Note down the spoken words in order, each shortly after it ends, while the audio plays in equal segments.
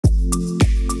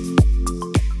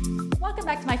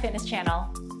back to my fitness channel.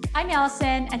 I'm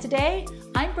Allison, and today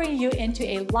I'm bringing you into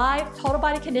a live total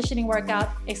body conditioning workout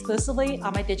exclusively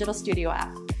on my digital studio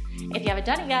app. If you haven't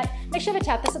done it yet, make sure to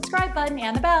tap the subscribe button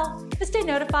and the bell to stay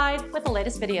notified with the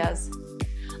latest videos.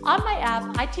 On my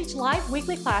app, I teach live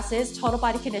weekly classes, total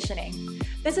body conditioning.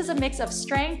 This is a mix of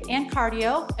strength and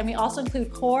cardio, and we also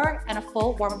include core and a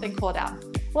full warm-up and cool down.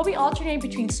 We'll be alternating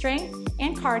between strength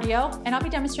and cardio, and I'll be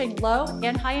demonstrating low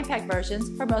and high impact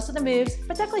versions for most of the moves,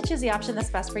 but definitely choose the option that's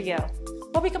best for you.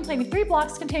 We'll be completing 3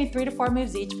 blocks containing 3 to 4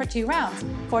 moves each for 2 rounds,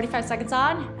 45 seconds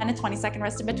on and a 20-second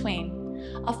rest in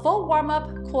between. A full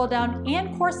warm-up, cool down,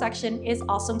 and core section is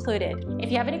also included. If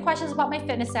you have any questions about my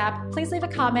fitness app, please leave a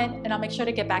comment and I'll make sure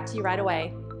to get back to you right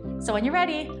away. So when you're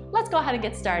ready, let's go ahead and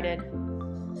get started.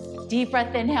 Deep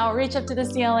breath, inhale, reach up to the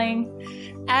ceiling.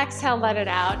 Exhale, let it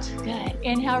out. Good.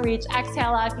 Inhale, reach.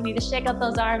 Exhale out. If you need to shake out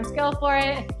those arms, go for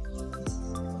it.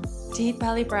 Deep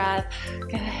belly breath.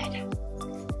 Good.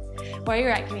 Where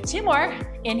you're at, give me 2 more.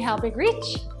 Inhale, big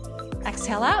reach.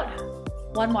 Exhale out.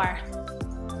 1 more.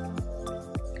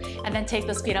 And then take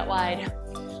those feet out wide.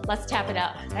 Let's tap it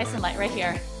out. Nice and light right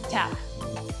here. Tap,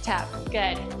 tap.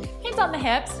 Good. Hands on the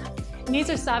hips. Knees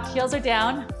are soft, heels are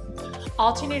down.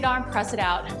 Alternate arm, press it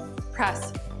out.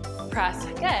 Press, press.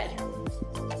 Good.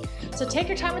 So take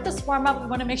your time with this warm up. We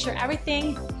want to make sure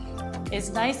everything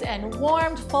is nice and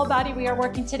warmed. Full body we are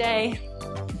working today.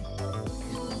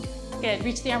 Good.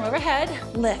 Reach the arm overhead.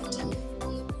 Lift.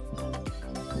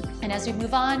 And as we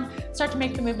move on, start to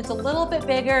make the movements a little bit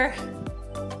bigger.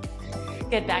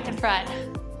 Good. Back and front.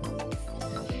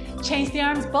 Change the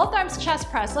arms. Both arms chest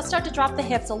press. Let's start to drop the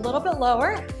hips a little bit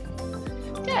lower.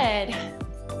 Good.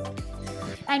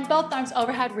 And both arms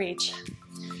overhead reach.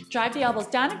 Drive the elbows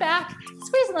down and back,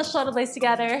 squeezing those shoulder blades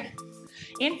together.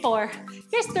 In 4,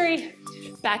 here's 3,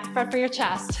 back and front for your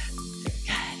chest.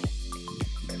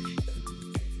 Good.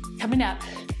 Coming up,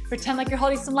 pretend like you're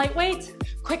holding some light weight.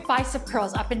 Quick bicep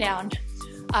curls up and down.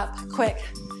 Up, quick.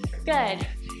 Good.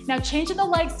 Now changing the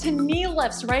legs to knee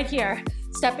lifts right here.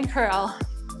 Step and curl.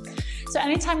 So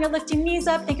anytime you're lifting knees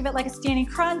up, think of it like a standing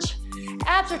crunch.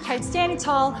 Abs are tight, standing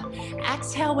tall.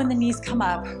 Exhale when the knees come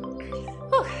up.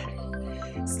 Whew.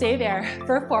 Stay there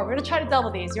for 4. We're gonna try to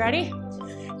double these. You ready?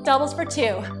 Doubles for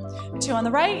 2. 2 on the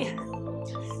right,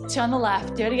 2 on the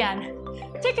left. Do it again.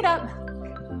 Take it up.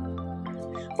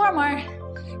 4 more.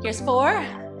 Here's 4,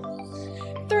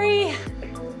 3,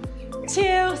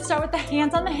 2. Start with the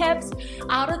hands on the hips,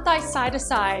 outer thigh side to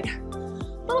side.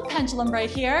 Little pendulum right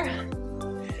here.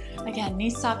 Again,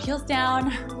 knees soft, heels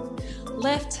down.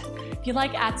 Lift. If you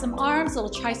like, add some arms, little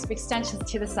tricep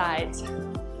extensions to the sides.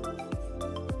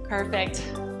 Perfect.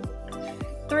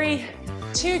 3,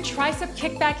 2, tricep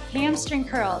kickback, hamstring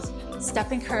curls.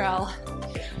 Step and curl.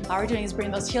 All we're doing is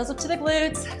bring those heels up to the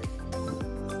glutes.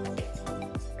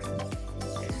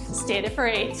 Stay there for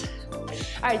 8.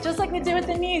 All right, just like we did with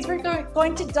the knees, we're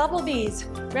going to double these.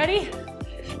 Ready?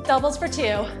 Doubles for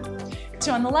 2.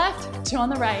 2 on the left, 2 on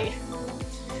the right.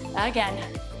 Again,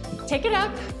 take it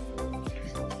up.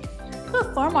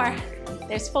 Ooh, 4 more.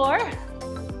 There's 4,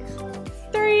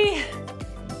 3,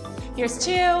 here's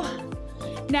 2.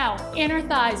 Now, inner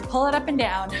thighs, pull it up and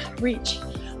down. Reach,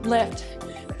 lift.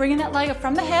 Bringing that leg up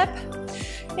from the hip.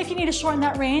 If you need to shorten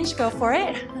that range, go for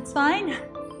it. That's fine.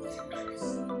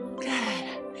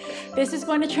 Good. This is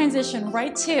going to transition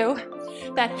right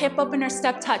to that hip opener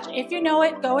step touch. If you know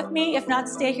it, go with me. If not,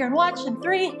 stay here and watch. In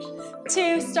 3,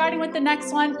 2, starting with the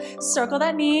next one. Circle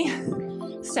that knee,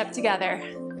 step together.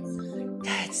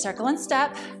 Good, circle and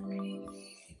step.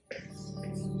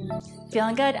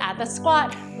 Feeling good, add the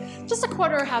squat. Just a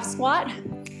quarter or half squat.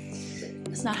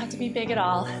 Does not have to be big at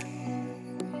all.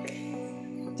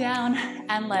 Down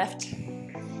and lift.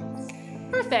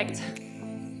 Perfect.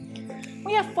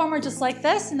 We have 4 more just like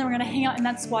this, and then we're gonna hang out in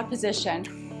that squat position.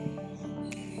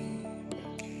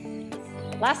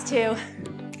 Last 2.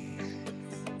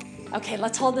 Okay,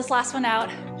 let's hold this last one out.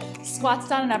 Squats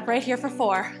down and up right here for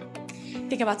 4.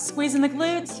 Think about squeezing the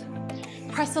glutes.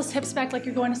 Press those hips back like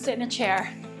you're going to sit in a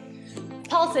chair.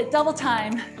 Pulse it, double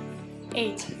time.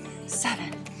 8,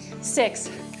 7, 6,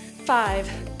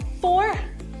 5, 4,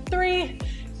 3,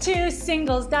 2,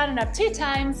 singles, down and up 2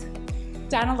 times.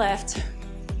 Down and lift.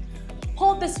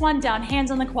 Hold this one down,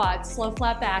 hands on the quads, slow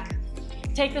flat back.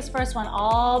 Take this first one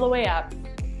all the way up.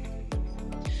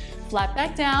 Flat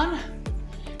back down.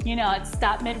 You know it,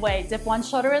 stop midway. Dip one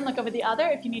shoulder in, look over the other.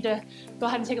 If you need to go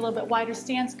ahead and take a little bit wider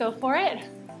stance, go for it.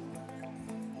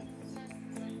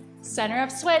 Center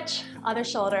up switch, other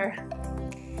shoulder.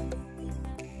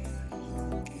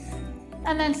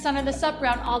 And then center this up,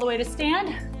 round all the way to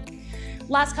stand.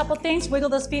 Last couple things, wiggle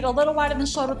those feet a little wider than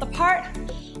shoulder width apart.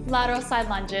 Lateral side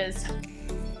lunges.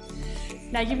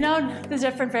 Now you've known the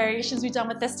different variations we've done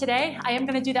with this today. I am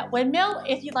gonna do that windmill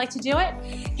if you'd like to do it.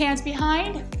 Hands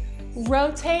behind,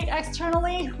 rotate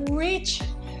externally, reach,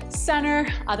 center,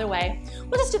 other way.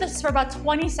 We'll just do this for about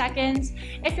 20 seconds.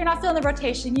 If you're not feeling the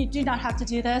rotation, you do not have to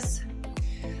do this.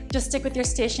 Just stick with your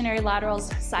stationary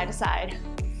laterals side to side.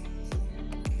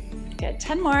 Good,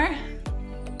 10 more.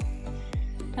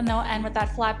 And then we'll end with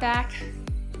that flat back.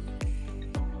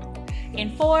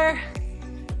 In 4,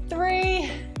 3,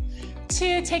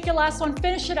 2, take your last one,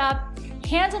 finish it up.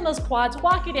 Hands on those quads,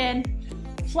 walk it in,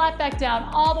 flat back down,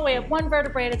 all the way up, one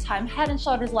vertebrae at a time, head and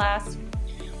shoulders last.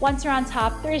 Once you're on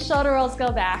top, 3 shoulder rolls,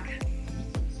 go back.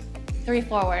 3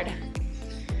 forward.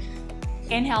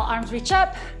 Inhale, arms reach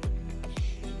up.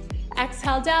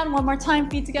 Exhale down, one more time,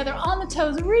 feet together on the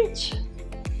toes, reach.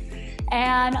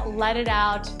 And let it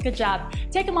out, good job.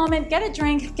 Take a moment, get a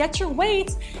drink, get your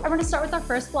weights, and we're gonna start with our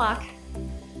first block.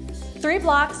 3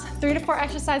 blocks, 3 to 4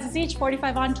 exercises each,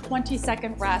 45 on,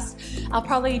 20-second rest. I'll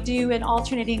probably do an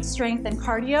alternating strength and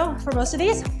cardio for most of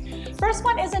these. First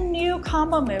one is a new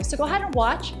combo move, so go ahead and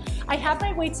watch. I have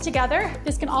my weights together.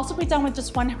 This can also be done with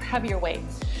just one heavier weight.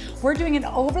 We're doing an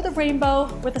over the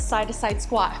rainbow with a side-to-side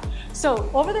squat. So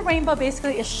over the rainbow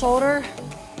basically is shoulder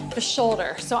to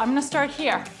shoulder. So I'm gonna start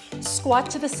here. Squat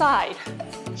to the side,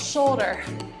 shoulder,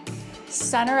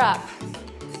 center up,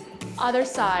 other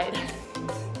side,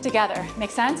 together.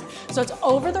 Make sense? So it's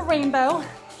over the rainbow,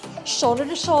 shoulder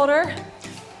to shoulder,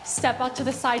 step out to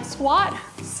the side squat,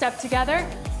 step together,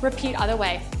 repeat other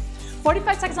way.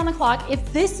 45 seconds on the clock.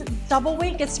 If this double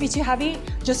weight gets to be too heavy,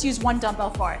 just use one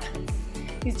dumbbell for it.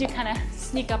 These do kind of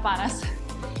sneak up on us.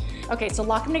 Okay, so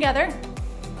lock them together.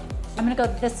 I'm gonna go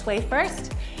this way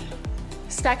first.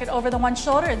 Stack it over the one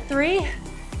shoulder in 3,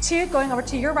 2, going over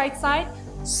to your right side,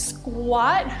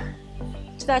 squat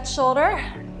to that shoulder,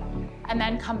 and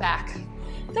then come back.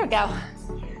 There we go.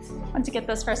 Want to get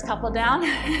those first couple down.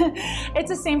 It's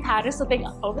the same pattern, so think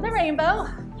over the rainbow,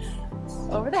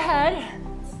 over the head,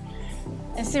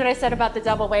 and see what I said about the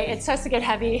double weight. It starts to get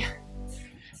heavy,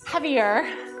 heavier,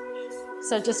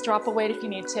 so just drop a weight if you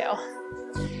need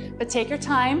to. But take your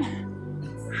time.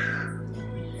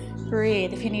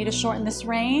 Breathe. If you need to shorten this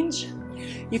range,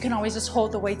 you can always just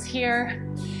hold the weights here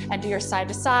and do your side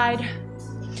to side.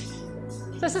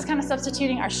 So this is kind of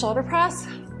substituting our shoulder press,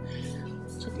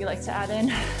 which I do like to add in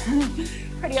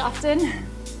pretty often.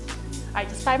 All right,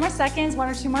 just 5 more seconds, 1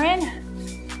 or 2 more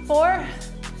in. 4,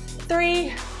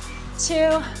 3,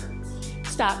 2,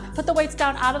 stop. Put the weights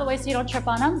down out of the way so you don't trip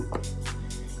on them.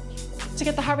 To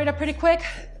get the heart rate up pretty quick,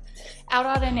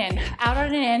 out, and in, out,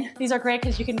 and in. These are great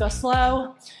because you can go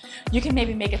slow. You can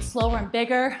maybe make it slower and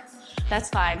bigger. That's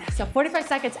fine. So 45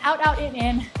 seconds, out,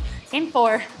 in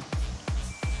 4,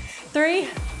 3,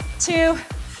 2,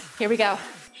 here we go.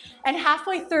 And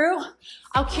halfway through,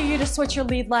 I'll cue you to switch your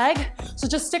lead leg. So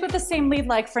just stick with the same lead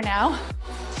leg for now.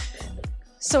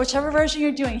 So whichever version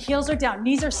you're doing, heels are down,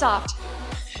 knees are soft.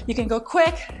 You can go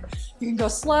quick, you can go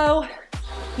slow,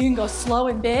 you can go slow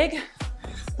and big,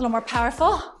 a little more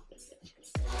powerful.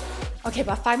 Okay,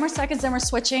 about 5 more seconds, then we're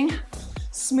switching.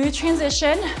 Smooth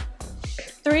transition.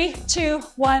 3, 2,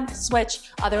 1,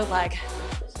 switch, other leg.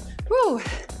 Woo.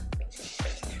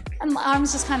 And the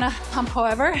arms just kind of pump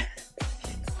however.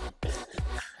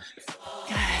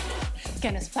 Good.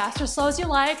 Again, as fast or slow as you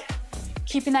like,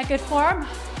 keeping that good form.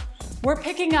 We're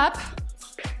picking up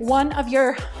one of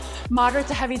your moderate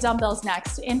to heavy dumbbells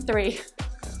next in 3,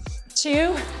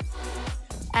 2,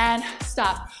 and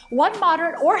stop. One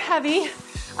moderate or heavy.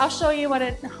 I'll show you what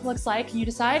it looks like. You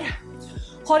decide.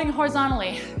 Holding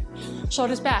horizontally,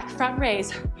 shoulders back, front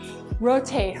raise,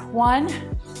 rotate.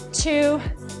 1, 2,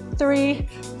 3,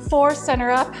 4,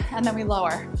 center up, and then we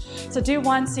lower. So do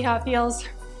 1, see how it feels.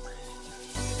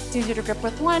 It's easier to grip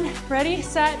with 1. Ready,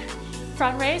 set,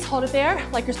 front raise, hold it there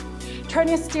like you're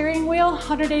turning a steering wheel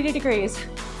 180 degrees.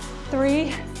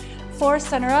 3, 4,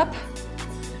 center up,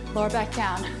 lower back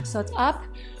down. So it's up,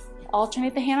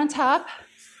 alternate the hand on top.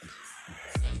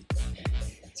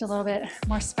 A little bit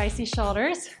more spicy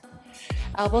shoulders.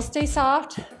 Elbows stay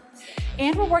soft.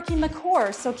 And we're working the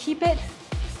core, so keep it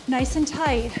nice and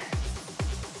tight.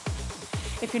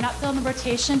 If you're not feeling the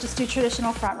rotation, just do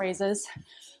traditional front raises,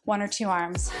 1 or 2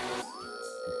 arms.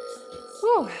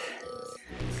 Whew.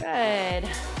 Good.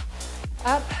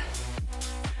 Up.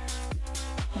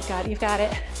 You've got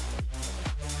it.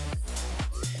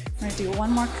 We're gonna do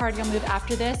one more cardio move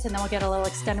after this, and then we'll get a little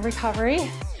extended recovery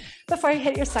before you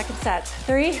hit your second set.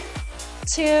 3,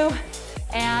 2,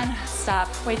 and stop.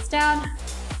 Weights down.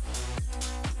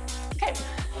 Okay.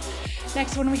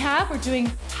 Next one we're doing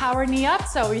power knee up.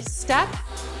 So we step,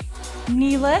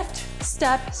 knee lift,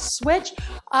 step, switch,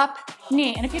 up,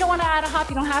 knee. And if you don't want to add a hop,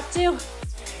 you don't have to.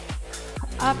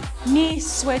 Up, knee,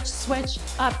 switch, switch,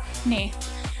 up, knee.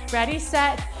 Ready,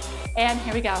 set, and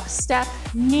here we go. Step,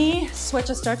 knee, switch,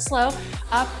 let's start slow.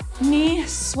 Up, knee,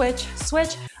 switch,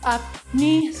 switch, up,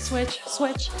 knee, switch,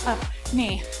 switch, up,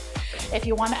 knee. If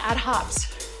you want to add hops,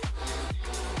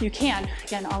 you can.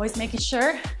 Again, always making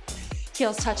sure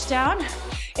heels touch down.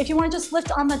 If you want to just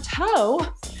lift on the toe,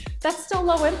 that's still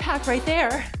low impact right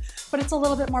there, but it's a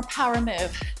little bit more power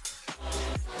move.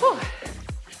 Whew.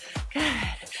 Good.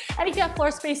 And if you have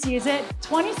floor space, use it.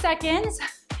 20 seconds.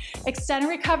 Extend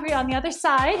recovery on the other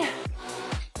side.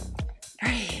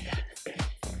 Breathe.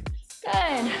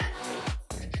 Good.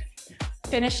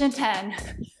 Finish in 10.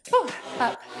 Whew.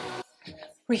 Up.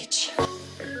 Reach.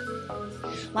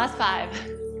 Last 5.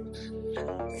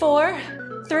 4,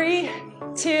 3,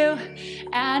 2,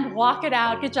 and walk it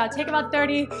out. Good job. Take about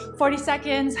 30, 40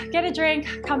 seconds. Get a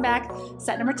drink. Come back.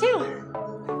 Set number 2.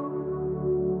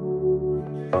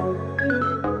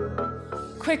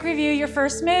 Quick review, your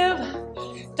first move,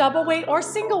 double weight or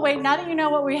single weight. Now that you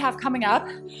know what we have coming up,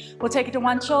 we'll take it to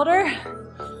one shoulder,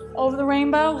 over the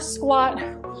rainbow, squat,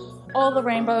 over the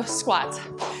rainbow, squat.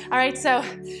 All right, so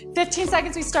 15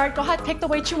 seconds we start. Go ahead, pick the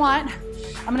weight you want.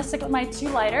 I'm gonna stick with my 2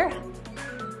 lighter.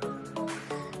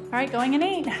 All right, going in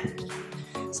 8.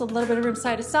 So a little bit of room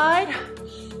side to side.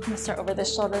 I'm gonna start over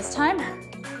this shoulder this time.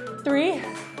 3,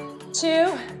 2,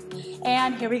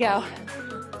 and here we go.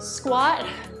 Squat,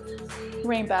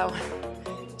 rainbow.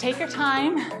 Take your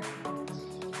time.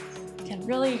 Again,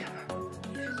 really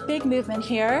big movement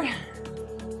here.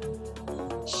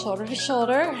 Shoulder to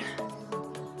shoulder.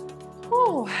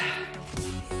 Woo.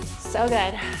 So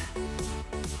good.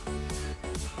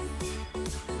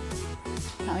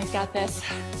 Now we've got this.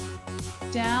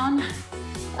 Down,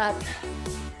 up.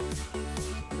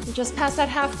 You're just past that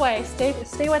halfway.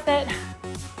 Stay with it.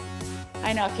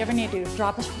 I know if you ever need to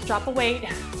drop a weight,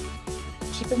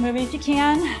 keep it moving if you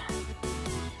can.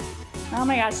 Oh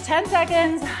my gosh, 10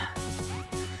 seconds.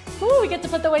 Ooh, we get to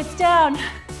put the weights down.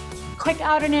 Quick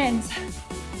out and ins.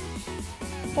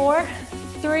 4,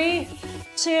 3,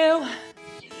 2,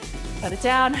 put it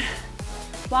down.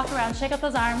 Walk around, shake up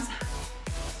those arms.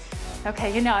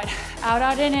 Okay, you know it. Out,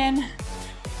 out, in.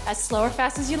 As slow or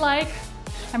fast as you like.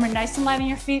 Remember, nice and light on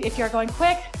your feet. If you're going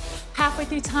quick, halfway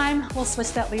through time, we'll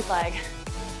switch that lead leg.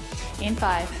 In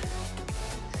 5,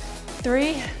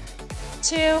 3,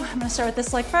 2, I'm gonna start with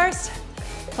this leg first.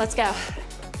 Let's go.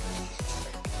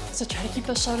 So try to keep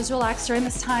those shoulders relaxed during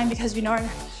this time because we know our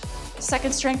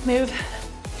second strength move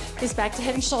is back to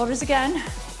hitting shoulders again.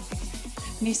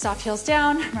 Knee soft, heels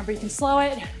down. Remember, you can slow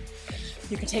it.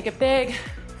 You can take it big.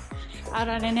 Out,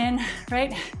 on, and in,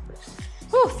 right?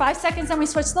 Whew, 5 seconds, then we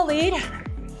switch the lead.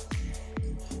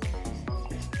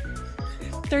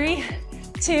 3,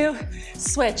 2,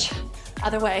 switch.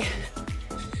 Other way.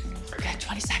 Good,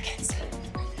 20 seconds.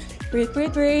 Breathe,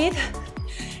 breathe, breathe.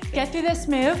 Get through this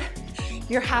move.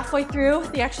 You're halfway through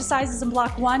the exercises in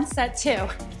block 1, set 2.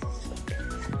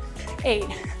 8.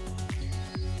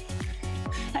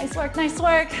 Nice work, nice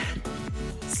work.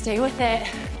 Stay with it.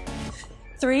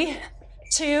 3,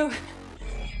 2,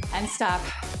 and stop.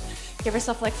 Give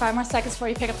yourself like 5 more seconds before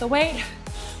you pick up the weight.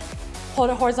 Hold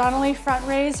it horizontally, front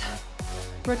raise.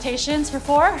 Rotations for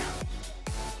 4.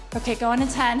 Okay, going in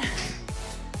 10.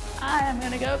 I'm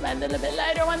gonna go a little bit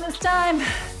lighter one this time.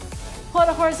 Hold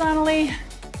it horizontally.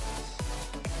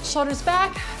 Shoulders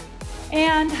back,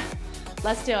 and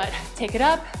let's do it. Take it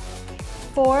up.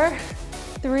 4,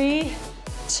 3,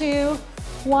 2,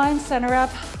 1. Center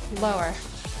up, lower,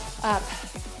 up.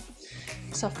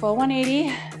 So full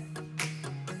 180.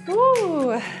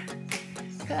 Woo,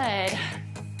 good.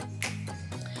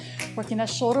 Working that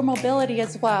shoulder mobility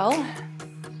as well.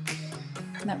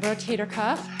 And that rotator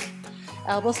cuff.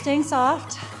 Elbows staying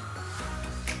soft.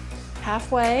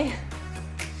 Halfway.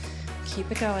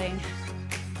 Keep it going.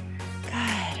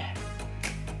 Good.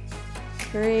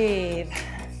 Breathe.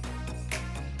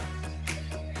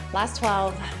 Last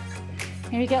 12.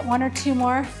 Maybe get 1 or 2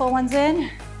 more full ones in.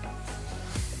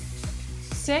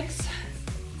 6,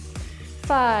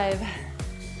 5,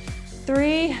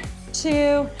 3,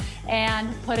 2,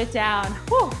 and put it down.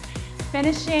 Whew.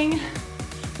 Finishing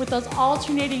with those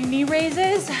alternating knee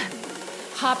raises.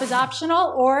 Hop is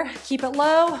optional, or keep it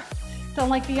low. Don't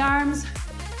like the arms,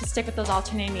 just stick with those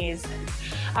alternating knees.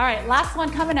 All right, last one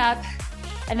coming up,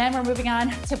 and then we're moving on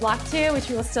to block 2, which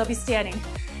we will still be standing.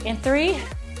 In 3,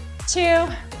 2,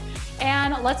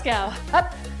 and let's go.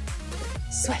 Up,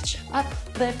 switch, up,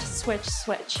 lift, switch,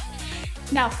 switch.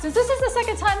 Now, since this is the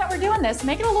second time that we're doing this,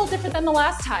 make it a little different than the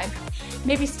last time.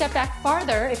 Maybe step back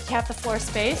farther if you have the floor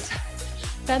space.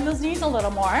 Bend those knees a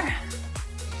little more.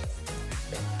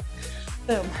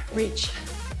 Boom, reach.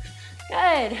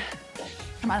 Good.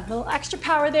 Come on, a little extra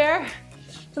power there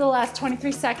for the last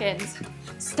 23 seconds.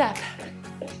 Step.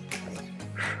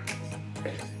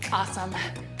 Awesome.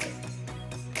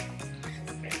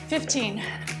 15.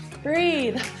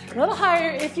 Breathe. A little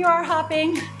higher if you are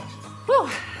hopping. Whew.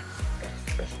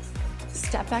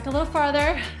 Step back a little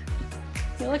farther.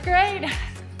 You look great.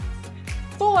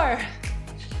 4,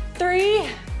 3,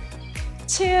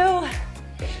 2,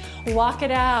 walk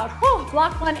it out. Whew.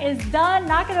 Block 1 is done.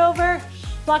 Knock it over.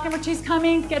 Block number 2 is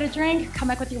coming. Get a drink. Come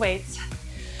back with your weights.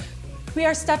 We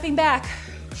are stepping back.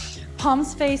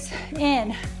 Palms face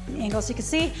in. Angle so you can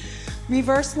see.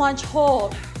 Reverse lunge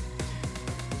hold.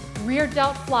 Rear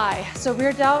delt fly. So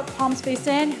rear delt, palms face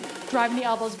in, driving the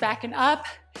elbows back and up,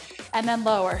 and then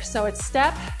lower. So it's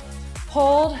step,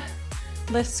 hold,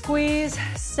 lift, squeeze,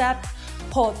 step,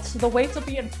 hold. So the weights will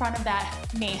be in front of that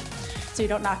knee so you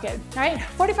don't knock it. All right,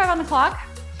 45 on the clock.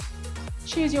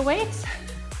 Choose your weights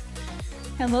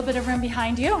and a little bit of room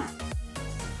behind you.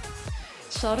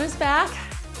 Shoulders back.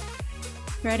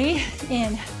 Ready?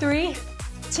 In 3,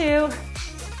 2,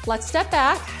 let's step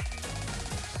back.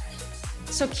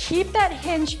 So keep that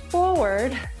hinge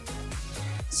forward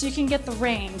so you can get the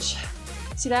range.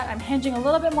 See that? I'm hinging a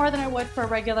little bit more than I would for a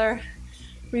regular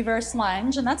reverse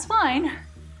lunge, and that's fine.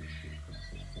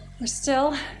 We're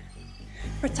still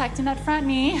protecting that front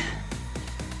knee.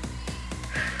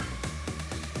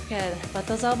 Good, let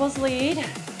those elbows lead.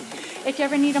 If you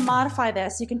ever need to modify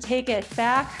this, you can take it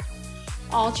back,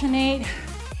 alternate,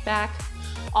 back,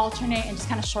 alternate, and just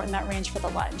kind of shorten that range for the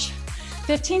lunge.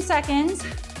 15 seconds.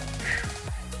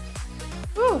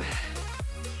 Woo.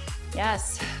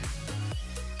 Yes.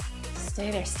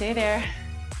 Stay there, stay there.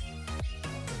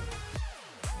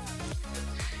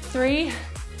 3,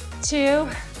 2,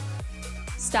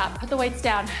 stop. Put the weights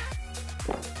down.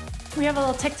 We have a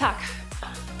little tick-tock.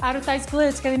 Outer thighs,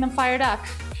 glutes, getting them fired up.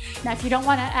 Now, if you don't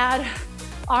want to add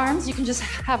arms, you can just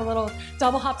have a little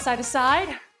double hop side to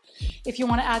side. If you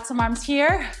want to add some arms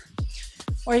here,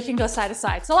 or you can go side to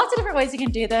side. So lots of different ways you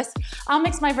can do this. I'll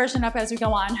mix my version up as we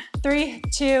go on. 3,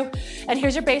 2, and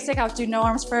here's your basic. I'll do no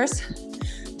arms first.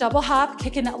 Double hop,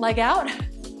 kicking that leg out.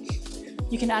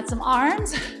 You can add some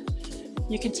arms.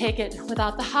 You can take it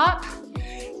without the hop.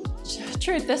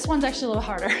 Truth, this one's actually a little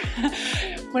harder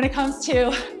when it comes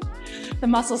to the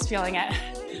muscles feeling it.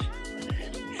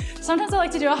 Sometimes I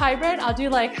like to do a hybrid. I'll do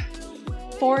like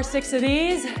 4 or 6 of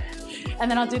these, and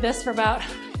then I'll do this for about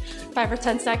 5 or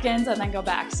 10 seconds and then go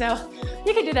back. So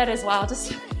you can do that as well.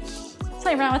 Just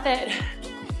play around with it.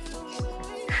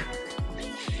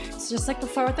 So just like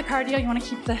before with the cardio, you want to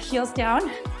keep the heels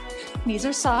down. Knees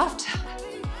are soft.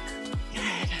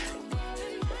 Good.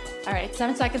 All right,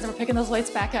 7 seconds and we're picking those weights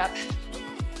back up.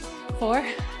 4,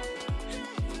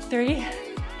 3,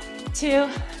 2,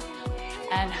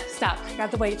 and stop. Grab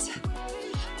the weights.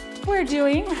 We're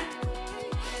doing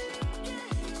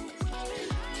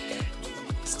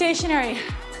stationary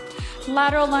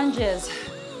lateral lunges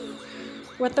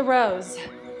with the rows.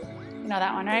 You know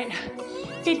that one, right?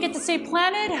 Feet get to stay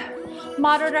planted,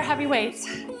 moderate or heavy weights.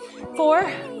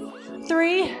 4,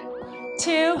 3,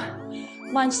 2,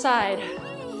 lunge side.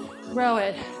 Row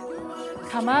it.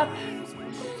 Come up.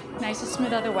 Nice and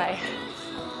smooth other way.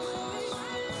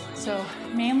 So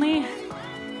mainly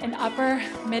an upper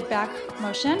mid-back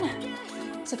motion.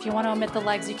 So if you want to omit the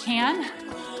legs, you can.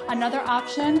 Another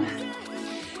option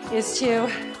is to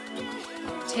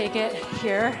take it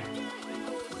here,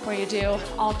 where you do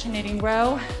alternating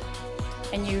row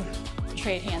and you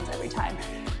trade hands every time.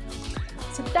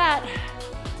 So that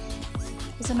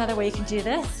is another way you can do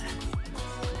this.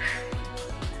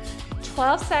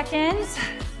 12 seconds.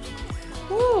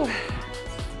 Woo.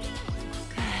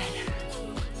 Good.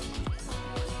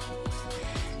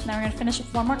 Now we're gonna finish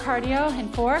with one more cardio in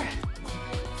 4,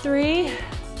 3,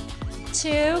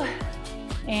 2,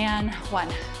 and 1.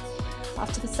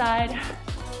 Off to the side.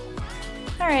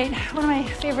 All right, one of my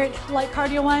favorite light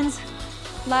cardio ones.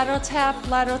 Lateral tap,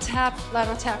 lateral tap,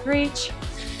 lateral tap reach,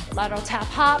 lateral tap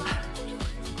hop,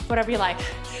 whatever you like.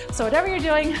 So whatever you're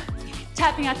doing,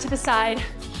 tapping out to the side.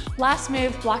 Last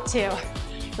move, block 2.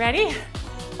 Ready?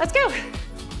 Let's go.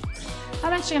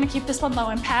 I'm actually gonna keep this one low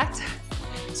impact.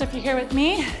 So if you're here with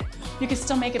me, you can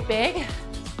still make it big.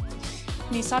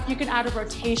 Knee soft, you can add a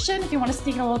rotation if you wanna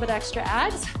sneak in a little bit extra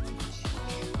abs.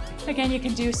 Again, you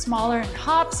can do smaller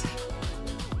hops,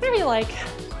 whatever you like.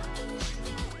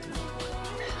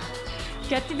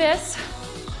 Get through this.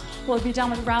 We'll be done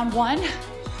with round 1,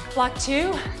 block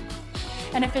 2,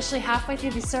 and officially halfway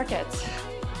through these circuits.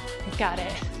 You've got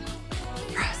it.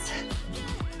 Press.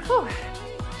 Whew.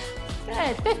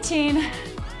 Good, 15.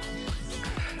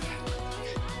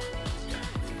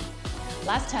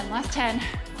 Last 10, last 10.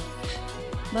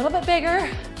 A little bit bigger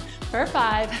for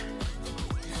 5,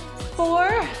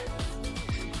 4,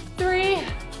 3,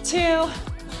 2,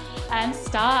 and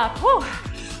stop. Whew.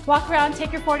 Walk around,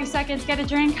 take your 40 seconds, get a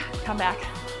drink, come back.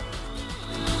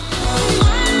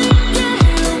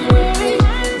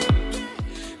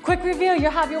 Quick review,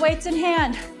 you'll have your weights in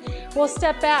hand. We'll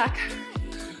step back,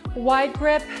 wide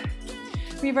grip,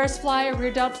 reverse fly or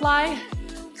rear delt fly,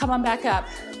 come on back up.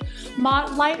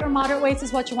 Light or moderate weights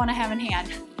is what you want to have in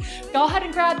hand. Go ahead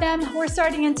and grab them. We're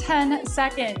starting in 10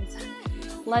 seconds.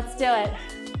 Let's do it.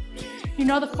 You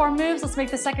know the 4 moves. Let's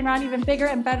make the second round even bigger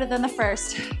and better than the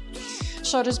first.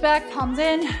 Shoulders back, palms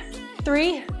in.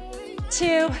 3,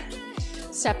 2,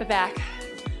 step it back.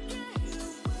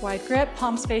 Wide grip,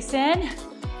 palms face in.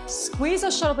 Squeeze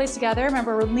those shoulder blades together.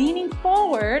 Remember, we're leaning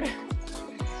forward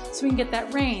so we can get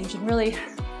that range and really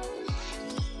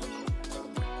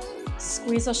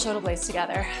squeeze those shoulder blades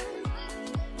together.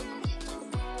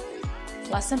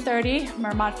 Less than 30.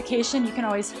 Remember, modification, you can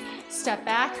always step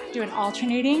back, do an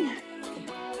alternating,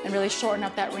 and really shorten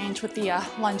up that range with the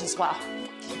lunge as well.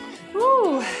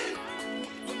 Woo!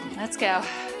 Let's go.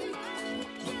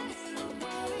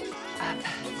 Up.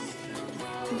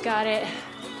 You got it.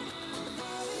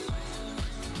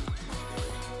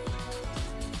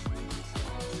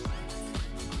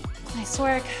 Nice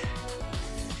work.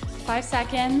 5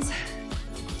 seconds.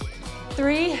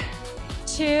 3,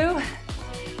 2,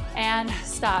 and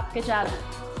stop. Good job.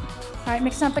 All right,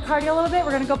 mixing up the cardio a little bit.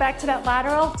 We're gonna go back to that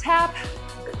lateral tap.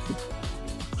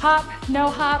 Hop, no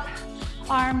hop,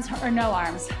 arms or no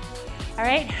arms. All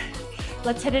right,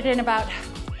 let's hit it in about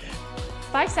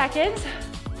 5 seconds.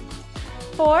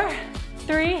 4,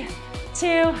 3, 2,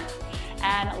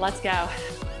 and let's go.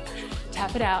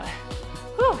 Tap it out.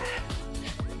 Whew.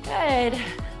 Good.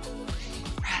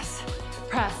 Press,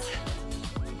 press.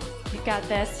 You got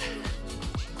this.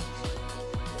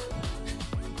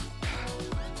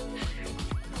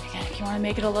 Again, if you want to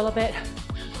make it a little bit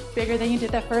bigger than you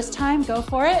did that first time, go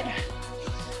for it.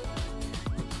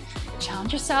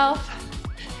 Challenge yourself.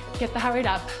 Get the heart rate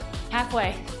up.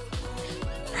 Halfway.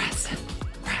 Press,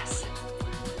 press.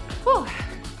 Whew.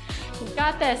 You've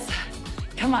got this.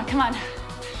 Come on, come on.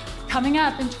 Coming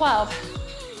up in 12.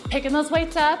 Picking those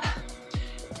weights up.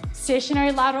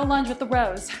 Stationary lateral lunge with the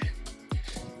rows.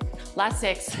 Last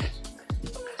 6.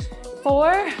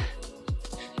 4,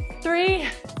 3,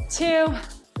 2.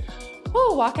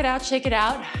 Woo, walk it out, shake it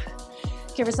out.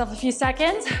 Give yourself a few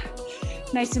seconds.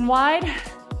 Nice and wide.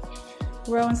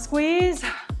 Row and squeeze.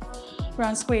 Row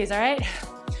and squeeze, all right?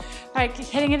 All right,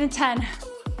 hitting it in 10.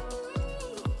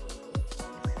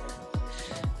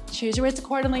 Choose your weights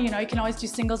accordingly. You know, you can always do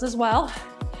singles as well.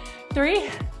 3,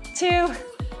 2,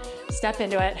 step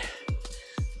into it.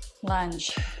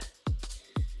 Lunge.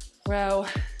 Row.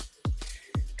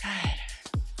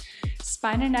 Good.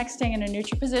 Spine and neck staying in a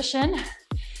neutral position.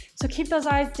 So keep those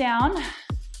eyes down.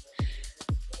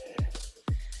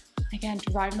 Again,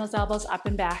 driving those elbows up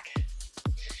and back.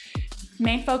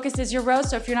 Main focus is your row,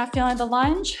 so if you're not feeling the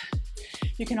lunge,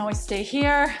 you can always stay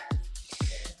here.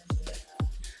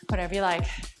 Whatever you like.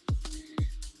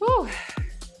 Woo.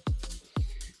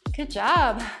 Good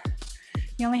job.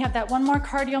 You only have that one more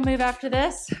cardio move after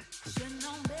this.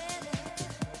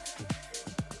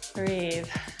 Breathe.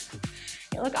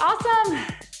 You look awesome.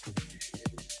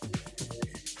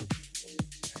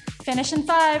 Finish in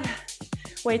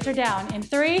 5. Weights are down in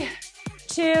 3,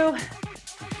 2,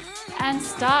 and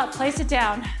stop. Place it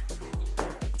down.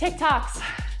 TikToks.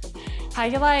 How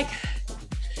you like.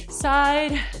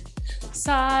 Side,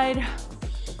 side,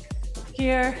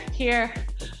 here, here.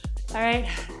 All right.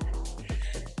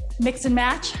 Mix and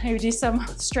match. Maybe do some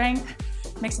strength.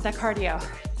 Mix with that cardio.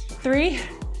 3,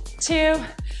 2.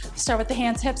 Start with the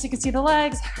hands, hips. You can see the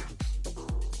legs.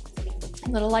 A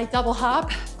little light double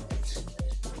hop.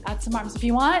 Add some arms if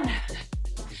you want.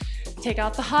 Take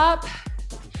out the hop.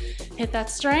 Hit that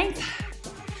strength.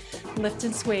 Lift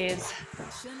and squeeze.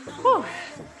 Whew.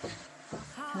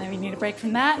 And then we need a break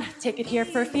from that. Take it here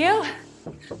for a few.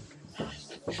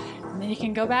 And then you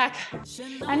can go back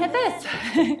and hit this.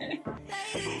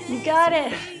 You got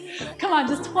it. Come on,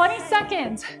 just 20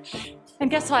 seconds. And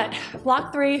guess what?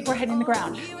 Block 3, we're hitting the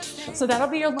ground. So that'll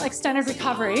be your extended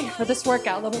recovery for this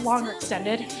workout, a little bit longer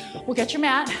extended. We'll get your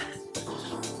mat.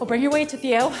 We'll bring your weights with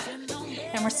you.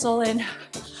 And we're still in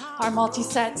our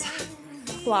multi-set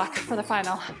block for the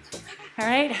final. All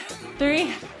right,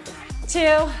 3, 2,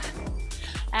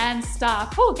 and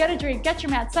stop. Oh, get a drink, get your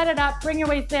mat, set it up, bring your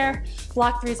weights there.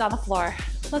 Block 3 is on the floor.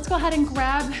 Let's go ahead and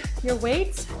grab your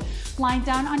weights, lying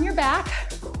down on your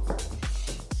back.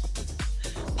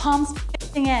 palms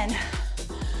facing in.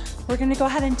 We're gonna go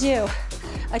ahead and do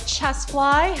a chest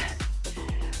fly,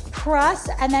 press,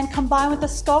 and then combine with a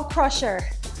skull crusher.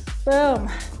 Boom,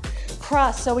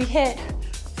 press. So we hit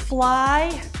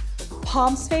fly,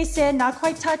 palms face in, not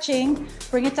quite touching.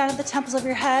 Bring it down to the temples of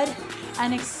your head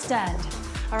and extend.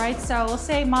 All right, so we'll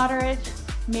say moderate,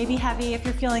 maybe heavy if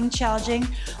you're feeling challenging,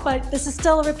 but this is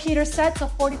still a repeater set, so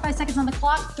 45 seconds on the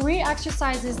clock, 3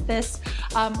 exercises this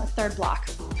third block.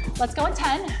 Let's go in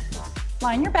 10.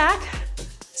 Line your back,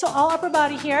 so all upper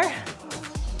body here.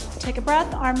 Take a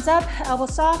breath, arms up,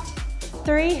 elbows soft.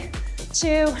 3,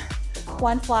 2,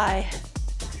 1, fly.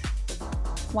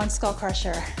 1 skull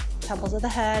crusher. Temples of the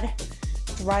head,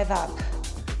 drive up.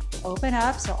 Open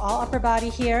up, so all upper body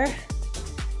here.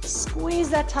 Squeeze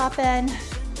that top end.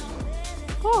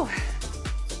 Whew.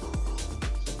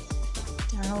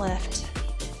 Down a lift.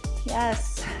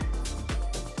 Yes.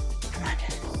 Come on.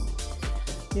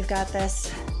 We've got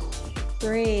this.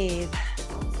 Breathe.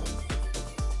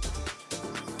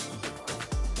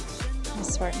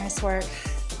 Nice work, nice work.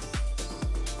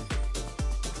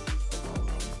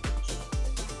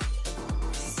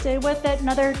 Stay with it,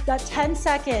 another 10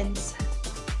 seconds.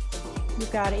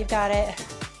 You've got it, you've got it.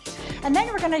 And then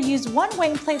we're gonna use 1 weight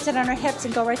and place it on our hips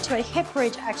and go right to a hip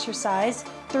bridge exercise.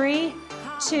 3,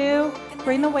 2,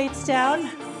 bring the weights down.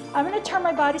 I'm gonna turn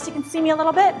my body so you can see me a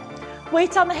little bit.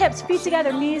 Weights on the hips, feet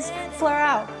together, knees flare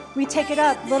out. We take it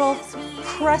up, little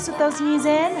press with those knees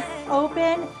in,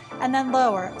 open, and then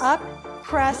lower. Up,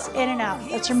 press, in and out.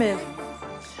 That's your move.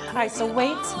 All right, so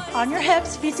weights on your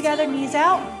hips, feet together, knees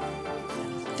out.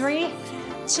 3,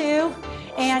 2,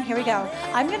 and here we go.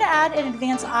 I'm gonna add an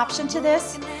advanced option to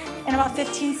this in about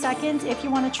 15 seconds if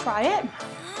you want to try it.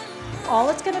 All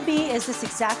it's going to be is this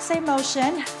exact same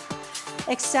motion,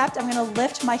 except I'm going to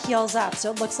lift my heels up.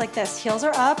 So it looks like this. Heels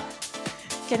are up,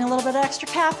 getting a little bit of extra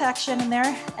calf action in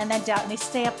there, and then down, and they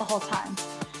stay up the whole time.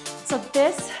 So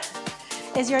this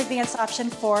is your advanced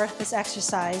option for this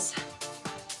exercise.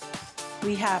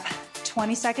 We have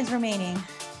 20 seconds remaining.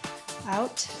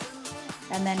 Out,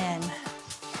 and then in.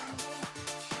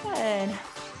 Good.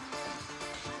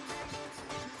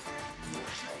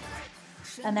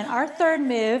 And then our third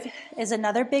move is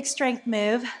another big strength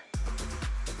move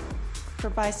for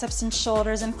biceps and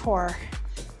shoulders and core.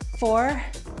 4,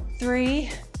 3,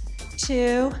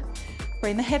 2,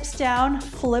 bring the hips down,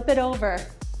 flip it over.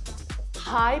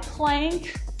 High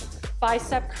plank,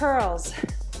 bicep curls.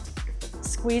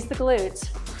 Squeeze the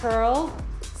glutes, curl,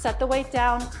 set the weight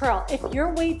down, curl. If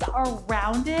your weights are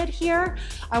rounded here,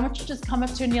 I want you to just come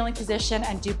up to a kneeling position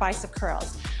and do bicep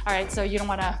curls. All right, so you don't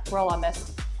wanna roll on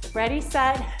this. Ready,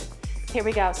 set, here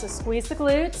we go. So squeeze the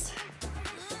glutes,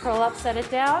 curl up, set it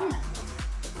down,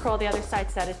 curl the other side,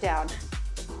 set it down.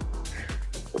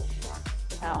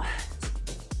 Now,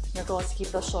 your goal is to keep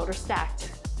those shoulders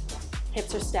stacked.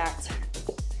 Hips are stacked.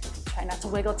 Try not to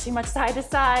wiggle too much side to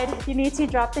side. If you need to,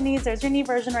 drop the knees. There's your knee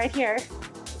version right here.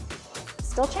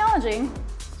 Still challenging.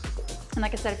 And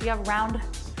like I said, if you have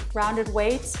rounded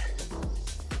weights,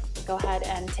 go ahead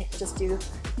and just do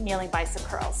kneeling bicep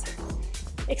curls.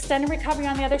 Extend and recovery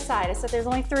on the other side. I said there's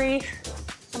only 3.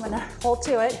 I'm gonna hold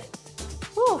to it.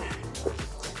 Whew.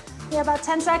 Yeah, about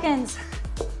 10 seconds.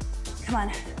 Come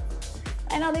on.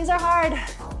 I know these are hard.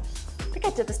 I think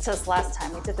I did this to us last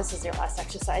time. We did this as your last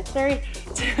exercise. 3,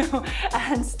 2,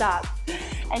 and stop.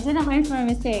 I didn't learn from my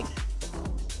mistake.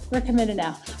 We're committed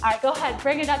now. All right, go ahead,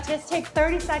 bring it up. Just take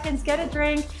 30 seconds, get a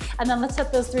drink, and then let's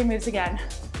hit those 3 moves again.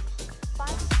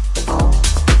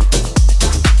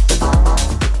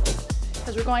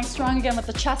 Because we're going strong again with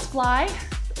the chest fly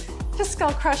to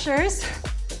skull crushers.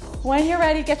 When you're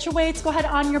ready, get your weights, go ahead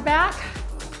on your back.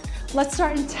 Let's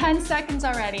start in 10 seconds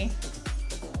already.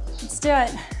 Let's do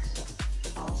it.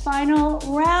 Final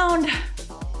round.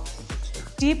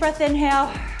 Deep breath,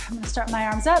 inhale. I'm gonna start my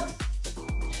arms up.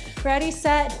 Ready,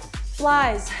 set,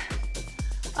 flies.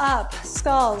 Up,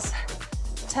 skulls,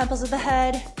 temples of the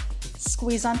head,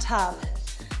 squeeze on top.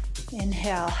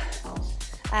 Inhale,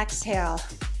 exhale.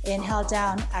 Inhale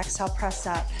down, exhale, press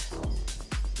up.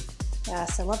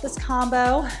 Yes, I love this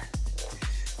combo.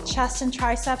 Chest and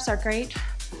triceps are great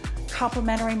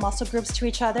complementary muscle groups to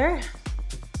each other.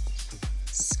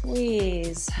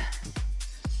 Squeeze.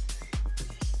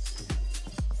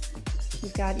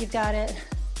 You've got it.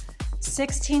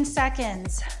 16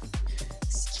 seconds.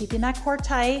 Just keeping that core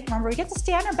tight. Remember, we get to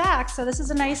stay on our back, so this is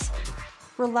a nice,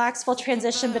 relaxful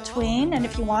transition between, and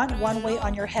if you want, 1 weight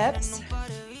on your hips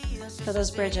for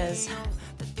those bridges.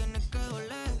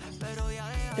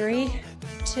 3,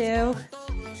 2, go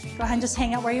ahead and just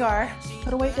hang out where you are.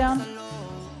 Put a weight down.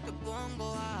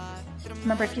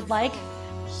 Remember, if you'd like,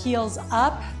 heels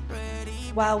up,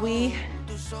 while we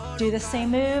do the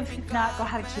same move. If not, go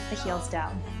ahead and keep the heels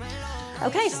down.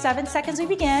 Okay, 7 seconds we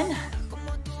begin.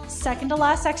 Second to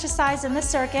last exercise in the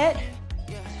circuit.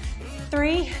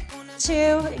 3, 2,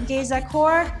 engage that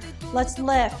core. Let's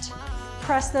lift.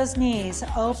 Press those knees,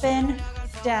 open,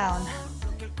 down.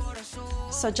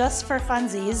 So just for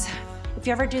funsies, if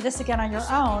you ever do this again on your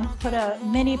own, put a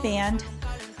mini band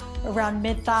around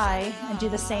mid-thigh and do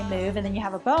the same move, and then you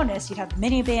have a bonus. You'd have the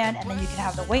mini band, and then you can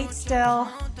have the weight still.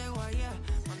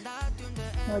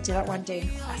 We'll do that one day in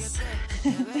class.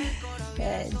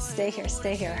 Good, stay here,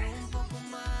 stay here.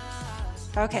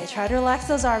 Okay, try to relax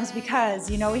those arms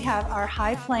because you know we have our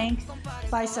high plank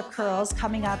bicep curls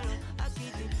coming up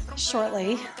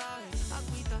shortly.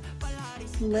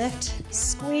 Lift,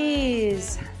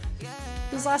 squeeze.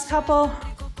 These last couple.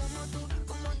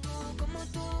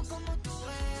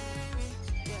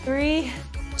 3,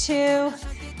 2,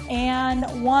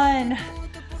 and 1.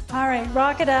 All right,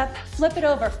 rock it up, flip it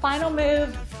over. Final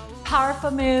move, powerful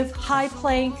move, high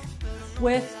plank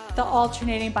with the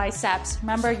alternating biceps.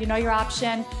 Remember, you know your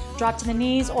option, drop to the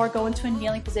knees or go into a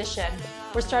kneeling position.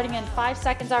 We're starting in 5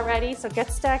 seconds already, so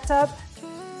get stacked up.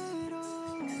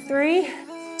 3,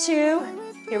 2,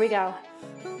 here we go.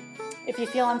 If you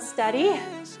feel unsteady,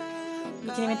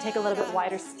 you can even take a little bit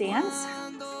wider stance.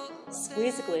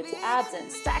 Squeeze the glutes, abs in,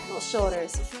 stack those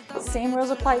shoulders. Same rules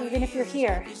apply even if you're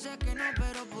here.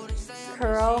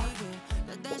 Curl,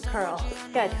 curl,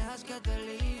 good.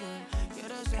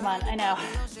 Come on, I know.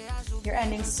 You're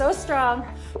ending so strong.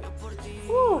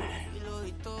 Woo.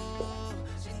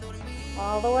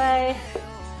 All the way.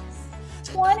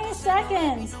 20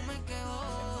 seconds.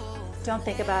 Don't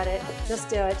think about it. Just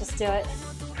do it, just do it.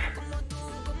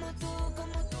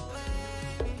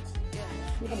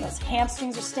 Even those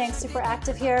hamstrings are staying super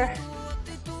active here.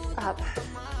 Up.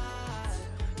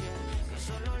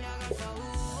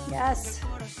 Yes.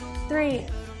 3,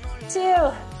 2.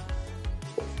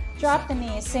 Drop the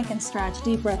knees, sink and stretch.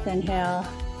 Deep breath, inhale.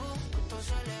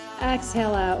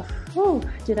 Exhale out. Woo.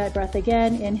 Do that breath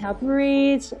again. Inhale,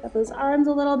 breathe. Shake up those arms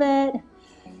a little bit.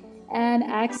 And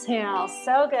exhale.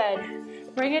 So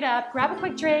good. Bring it up. Grab a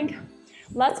quick drink.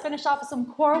 Let's finish off with some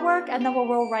core work, and then we'll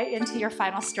roll right into your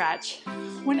final stretch.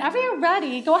 Whenever you're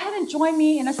ready, go ahead and join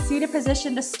me in a seated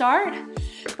position to start.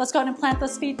 Let's go ahead and plant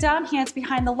those feet down, hands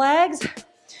behind the legs.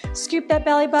 Scoop that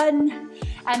belly button,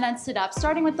 and then sit up.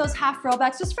 Starting with those half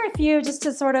rollbacks, just for a few, just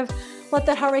to sort of let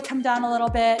that heart rate come down a little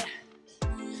bit.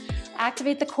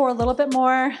 Activate the core a little bit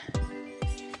more.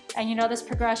 And you know this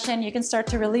progression, you can start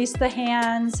to release the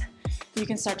hands. You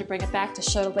can start to bring it back to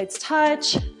shoulder blades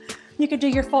touch. You could do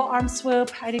your full arm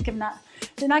swoop. I did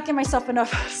not give myself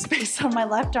enough space on my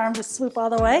left arm to swoop all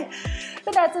the way,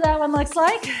 but that's what that one looks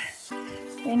like.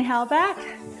 Inhale back,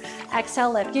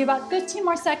 exhale lift. Give you about 15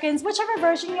 more seconds, whichever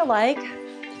version you like.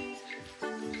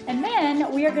 And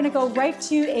then we are gonna go right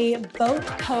to a boat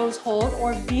pose hold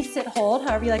or V-sit hold,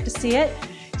 however you like to see it.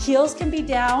 Heels can be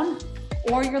down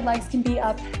or your legs can be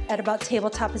up at about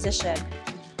tabletop position.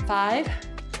 5,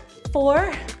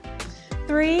 4,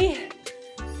 3,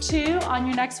 2, on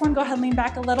your next one, go ahead and lean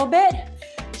back a little bit.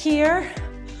 Here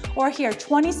or here,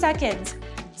 20 seconds.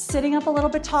 Sitting up a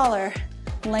little bit taller.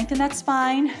 Lengthen that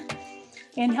spine.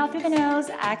 Inhale through the nose,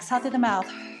 exhale through the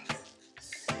mouth.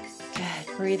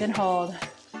 Good, breathe and hold.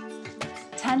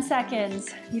 10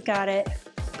 seconds, you got it.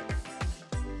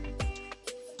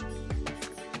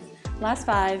 Last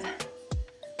 5,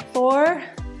 4,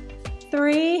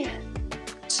 3,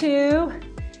 2,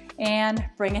 and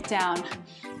bring it down.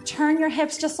 Turn your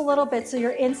hips just a little bit so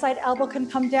your inside elbow can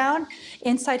come down.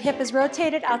 Inside hip is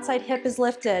rotated, outside hip is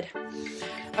lifted.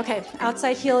 Okay,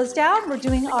 outside heel is down. We're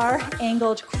doing our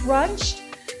angled crunch.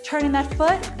 Turning that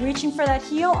foot, reaching for that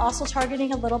heel, also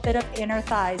targeting a little bit of inner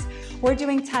thighs. We're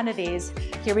doing 10 of these.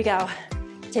 Here we go.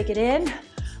 Take it in,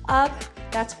 up,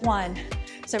 that's 1.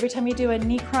 So every time you do a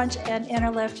knee crunch and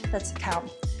inner lift, that's a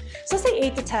count. So say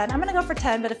 8 to 10. I'm gonna go for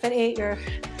 10, but if at 8 you're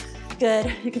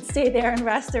good, you can stay there and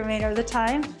rest the remainder of the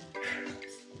time.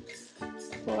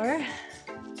 4,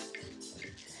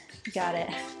 got it.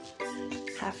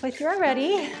 Halfway through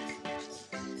already.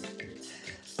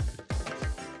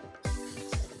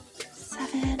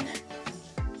 7.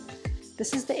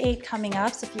 This is the 8 coming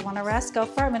up, so if you wanna rest, go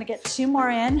for it. I'm gonna get 2 more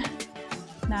in.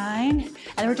 9,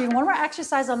 and we're doing one more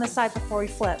exercise on this side before we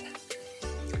flip.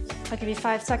 I'll give you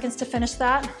 5 seconds to finish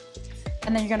that,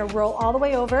 and then you're gonna roll all the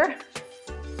way over.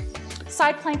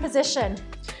 Side plank position.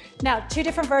 Now, 2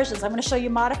 different versions. I'm gonna show you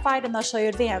modified and I'll show you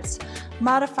advanced.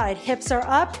 Modified, hips are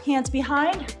up, hands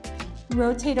behind,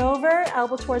 rotate over,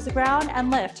 elbow towards the ground, and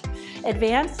lift.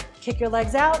 Advanced, kick your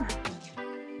legs out.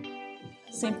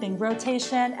 Same thing,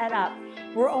 rotation and up.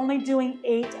 We're only doing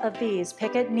 8 of these.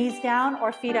 Pick it, knees down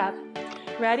or feet up.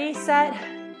 Ready, set,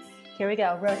 here we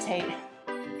go, rotate.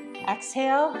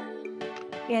 Exhale,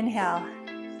 inhale.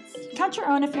 Count your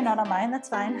own if you're not on mine, that's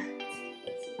fine.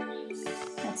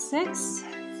 That's 6.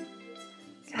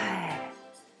 Good.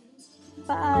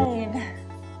 5.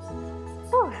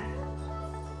 Whew.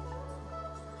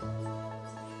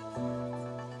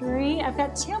 3, I've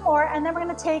got 2 more, and then we're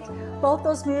gonna take both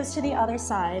those moves to the other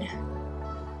side.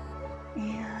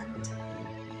 And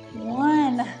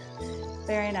 1.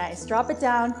 Very nice, drop it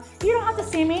down. You don't have to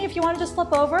see me. If you wanna just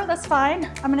flip over, that's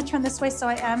fine. I'm gonna turn this way so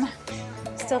I am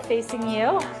still facing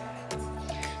you.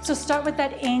 So start with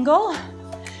that angle.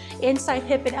 Inside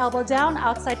hip and elbow down,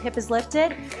 outside hip is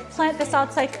lifted. Plant this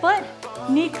outside foot,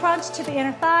 knee crunch to the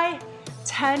inner thigh.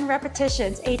 10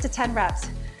 repetitions, 8 to 10 reps.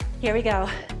 Here we go.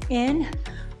 In,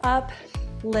 up,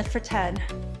 lift for 10.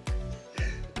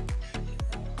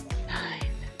 9.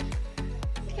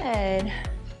 Good.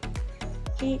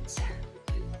 8.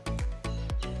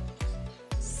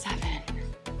 7.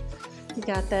 You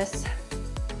got this.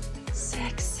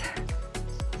 6.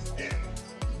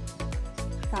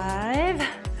 5.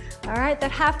 All right,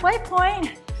 that halfway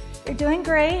point. You're doing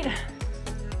great.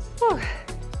 Whew.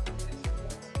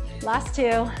 Last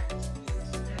 2.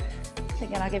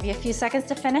 Again, I'll give you a few seconds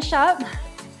to finish up.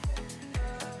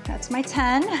 That's my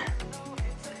 10.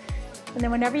 And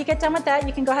then whenever you get done with that,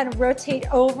 you can go ahead and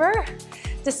rotate over.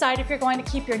 Decide if you're going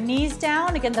to keep your knees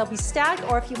down. Again, they'll be stacked,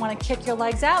 or if you want to kick your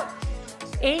legs out.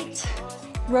 8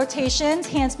 rotations,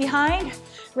 hands behind.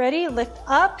 Ready, lift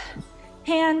up,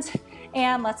 hands,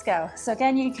 and let's go. So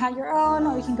again, you can count your own,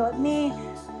 or you can go with me.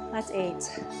 That's 8.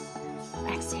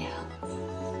 Exhale.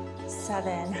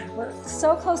 7. We're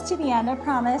so close to the end, I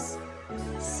promise.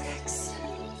 6.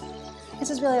 This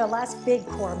is really our last big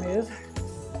core move.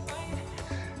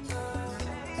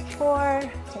 4.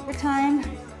 Take your time.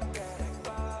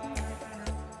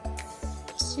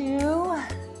 2.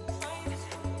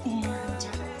 And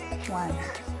 1.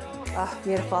 Oh,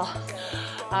 beautiful.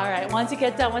 All right, once you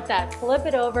get done with that, flip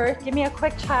it over. Give me a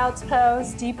quick child's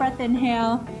pose. Deep breath,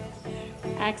 inhale.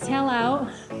 Exhale out.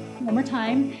 One more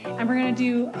time. And we're gonna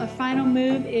do a final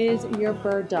move is your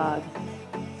bird dog.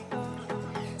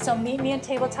 So meet me in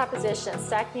tabletop position.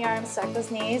 Stack the arms, stack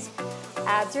those knees.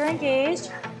 Abs are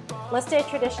engaged. Let's stay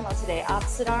traditional today.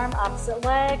 Opposite arm, opposite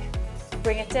leg.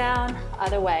 Bring it down,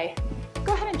 other way.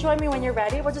 Go ahead and join me when you're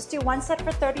ready. We'll just do 1 set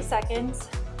for 30 seconds.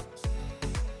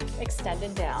 Extend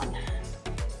and down.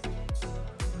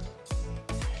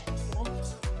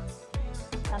 Lift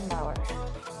and lower.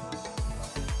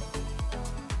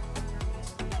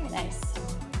 Very nice.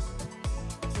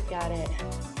 You got it.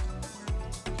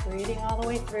 Breathing all the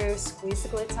way through. Squeeze the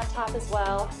glutes on top as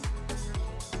well.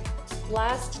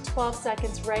 Last 12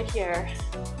 seconds right here.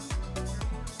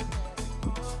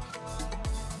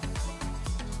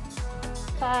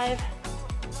 5,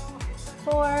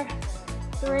 4,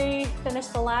 3, finish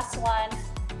the last one.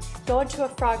 Go into a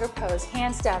frogger pose,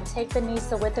 hands down. Take the knees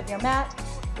the width of your mat.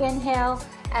 Inhale,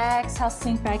 exhale,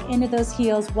 sink back into those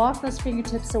heels. Walk those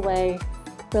fingertips away.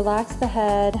 Relax the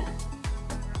head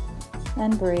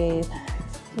and breathe.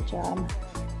 Good job.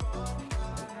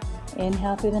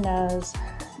 Inhale through the nose,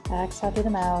 exhale through the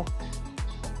mouth.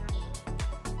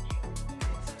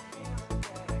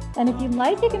 And if you'd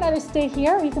like, you can either stay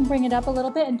here or you can bring it up a little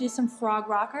bit and do some frog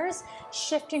rockers.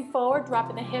 Shifting forward,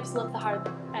 dropping the hips, lift the heart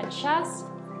and chest,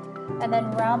 and then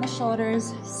round the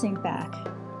shoulders, sink back.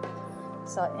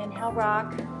 So inhale,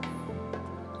 rock.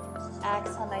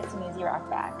 Exhale, nice and easy, rock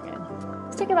back. Good.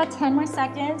 Let's take about 10 more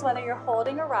seconds, whether you're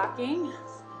holding or rocking.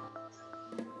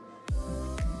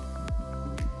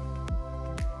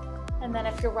 And then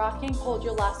if you're rocking, hold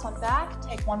your last one back.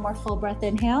 Take one more full breath,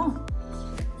 inhale.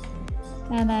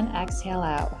 And then exhale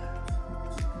out.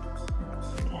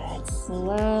 Good,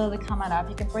 slowly come on up.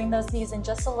 You can bring those knees in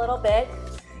just a little bit.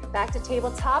 Back to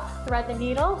tabletop, thread the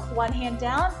needle, one hand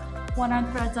down, one arm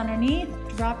threads underneath,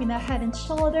 dropping that head and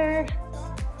shoulder.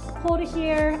 Hold it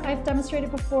here. I've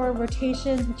demonstrated before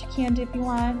rotations, which you can do if you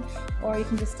want, or you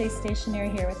can just stay stationary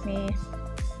here with me.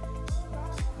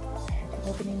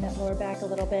 Opening that lower back a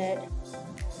little bit,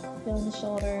 feeling the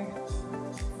shoulder.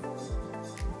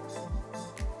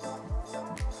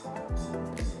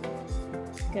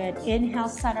 Good, inhale,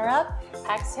 center up.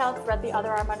 Exhale, thread the other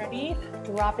arm underneath.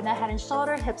 Dropping the head and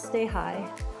shoulder, hips stay high.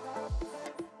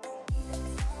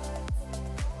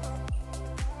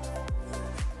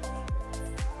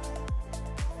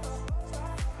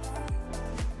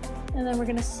 And then we're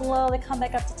gonna slowly come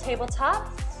back up to tabletop.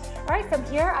 All right, from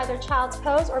here, either child's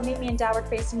pose or meet me in downward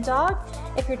facing dog.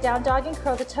 If you're down dogging,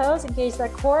 curl the toes, engage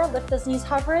that core, lift those knees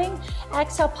hovering.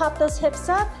 Exhale, pop those hips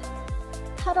up.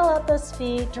 Pedal out those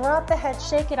feet, drop the head,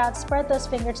 shake it out, spread those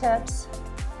fingertips.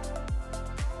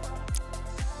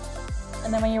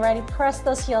 And then when you're ready, press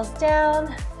those heels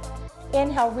down.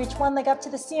 Inhale, reach one leg up to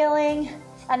the ceiling.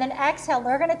 And then exhale,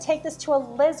 we're gonna take this to a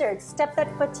lizard. Step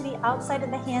that foot to the outside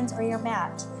of the hands or your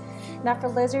mat. Now for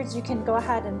lizards, you can go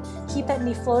ahead and keep that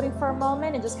knee floating for a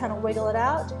moment and just kind of wiggle it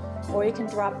out. Or you can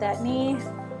drop that knee.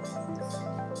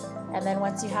 And then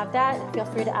once you have that, feel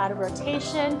free to add a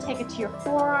rotation. Take it to your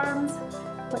forearms,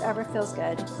 whatever feels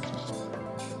good.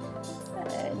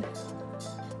 Good.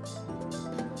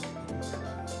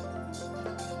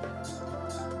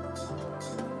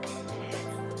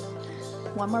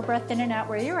 One more breath in and out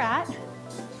where you're at.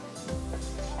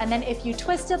 And then if you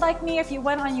twisted like me, if you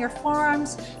went on your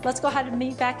forearms, let's go ahead and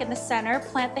meet back in the center.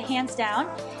 Plant the hands down.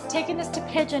 Taking this to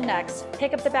pigeon next.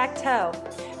 Pick up the back toe.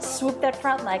 Swoop that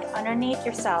front leg underneath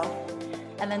yourself.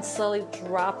 And then slowly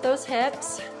drop those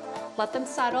hips. Let them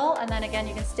settle. And then again,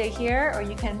 you can stay here or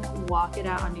you can walk it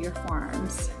out onto your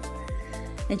forearms.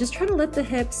 And just try to let the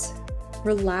hips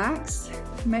relax.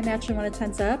 You might naturally want to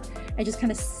tense up and just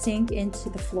kind of sink into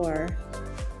the floor.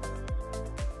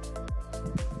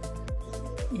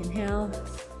 Inhale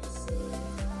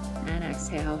and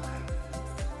exhale.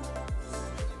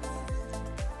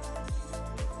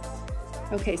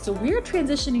 Okay, so we're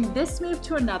transitioning this move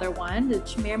to another one,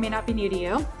 which may or may not be new to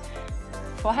you.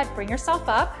 Go ahead, bring yourself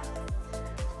up.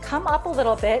 Come up a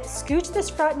little bit, scooch this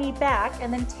front knee back,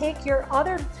 and then take the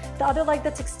other leg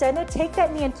that's extended, take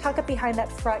that knee and tuck it behind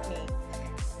that front knee.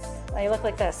 Now you look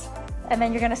like this. And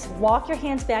then you're gonna walk your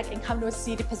hands back and come to a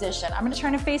seated position. I'm gonna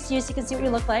turn and face you so you can see what you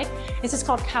look like. This is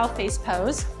called cow face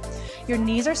pose. Your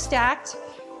knees are stacked,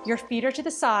 your feet are to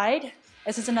the side.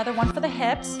 This is another one for the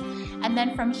hips. And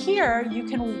then from here, you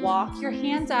can walk your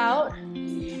hands out.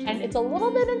 And it's a little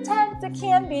bit intense, it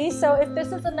can be. So if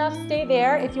this is enough, stay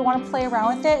there. If you wanna play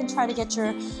around with it and try to get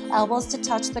your elbows to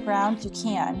touch the ground, you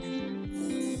can.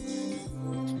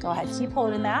 Go ahead, keep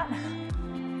holding that.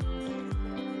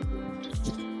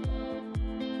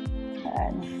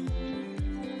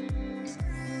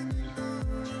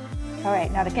 All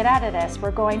right, now to get out of this, we're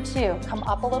going to come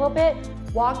up a little bit,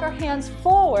 walk our hands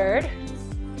forward,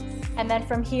 and then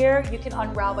from here, you can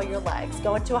unravel your legs.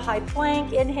 Go into a high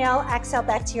plank, inhale, exhale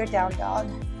back to your down dog.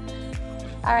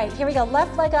 All right, here we go,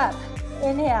 left leg up,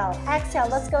 inhale, exhale,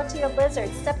 let's go to your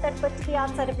lizard. Step that foot to the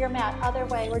outside of your mat, other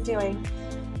way we're doing.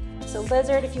 So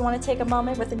lizard, if you wanna take a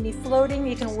moment with the knee floating,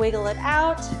 you can wiggle it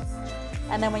out.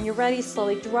 And then when you're ready,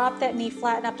 slowly drop that knee,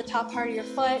 flatten up the top part of your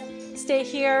foot. Stay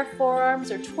here, forearms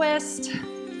or twist.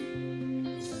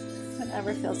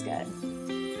 Whatever feels good.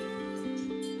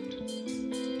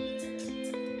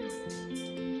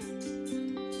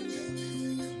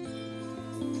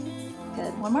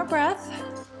 Good, one more breath.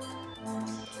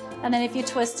 And then if you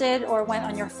twisted or went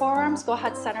on your forearms, go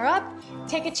ahead, center up.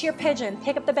 Take it to your pigeon,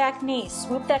 pick up the back knee,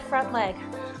 swoop that front leg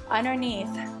underneath.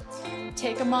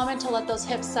 Take a moment to let those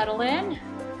hips settle in.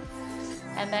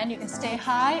 And then you can stay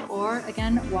high or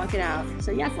again, walk it out.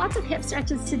 So yes, lots of hip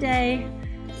stretches today.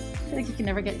 I feel like you can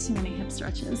never get too many hip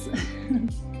stretches.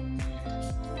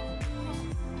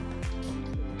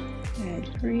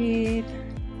 Good, breathe.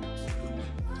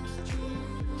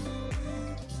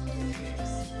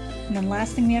 And then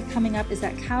last thing we have coming up is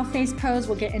that cow face pose.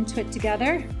 We'll get into it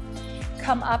together.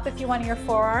 Come up if you want your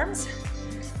forearms.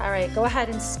 All right, go ahead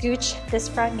and scooch this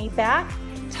front knee back.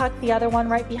 Tuck the other one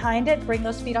right behind it. Bring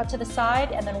those feet out to the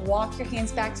side and then walk your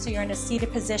hands back so you're in a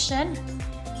seated position.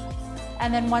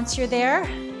 And then once you're there,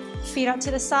 feet out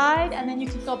to the side, and then you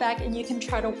can go back and you can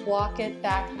try to walk it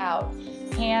back out.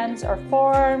 Hands or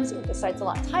forearms. Ooh, this side's a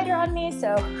lot tighter on me,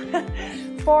 so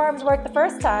forearms work the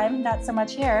first time, not so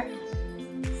much here.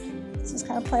 Let's just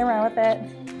kind of play around with it.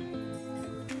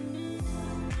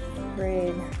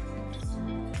 Breathe.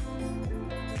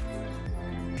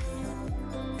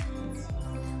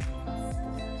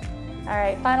 All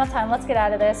right, final time, let's get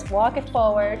out of this. Walk it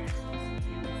forward.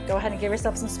 Go ahead and give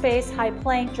yourself some space. High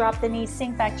plank, drop the knees,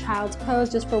 sink back, child's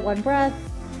pose just for one breath.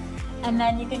 And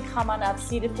then you can come on up,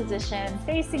 seated position,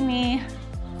 facing me.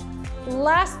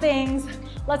 Last things,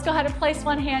 let's go ahead and place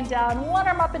one hand down, one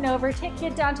arm up and over, take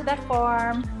it down to that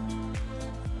forearm.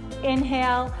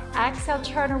 Inhale, exhale,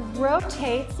 turn and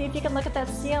rotate. See if you can look at that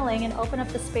ceiling and open up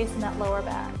the space in that lower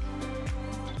back.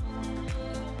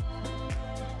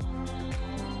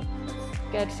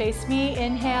 Good, face me,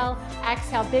 inhale,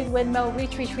 exhale, big windmill,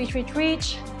 reach, reach, reach, reach,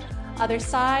 reach. Other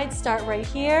side, start right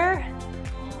here.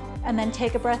 And then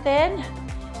take a breath in.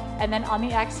 And then on the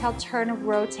exhale, turn and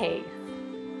rotate.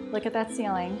 Look at that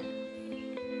ceiling.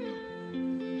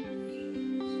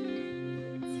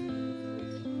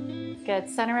 Good,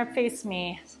 center up, face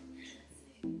me.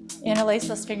 Interlace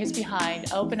those fingers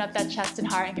behind. Open up that chest and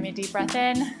heart and give me a deep breath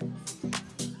in.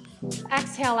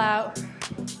 Exhale out.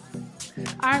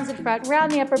 Arms in front,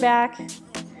 round the upper back.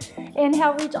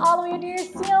 Inhale, reach all the way into your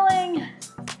ceiling.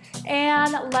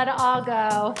 And let it all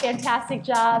go. Fantastic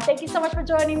job. Thank you so much for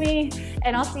joining me,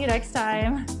 and I'll see you next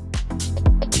time.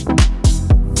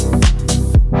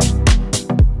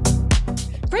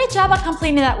 Great job on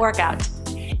completing that workout.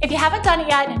 If you haven't done it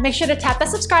yet, make sure to tap the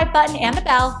subscribe button and the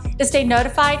bell to stay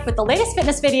notified with the latest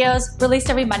fitness videos released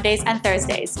every Mondays and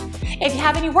Thursdays. If you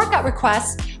have any workout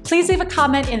requests, please leave a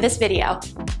comment in this video.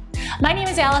 My name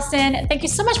is Allison. Thank you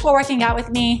so much for working out with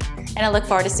me, and I look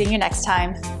forward to seeing you next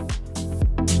time.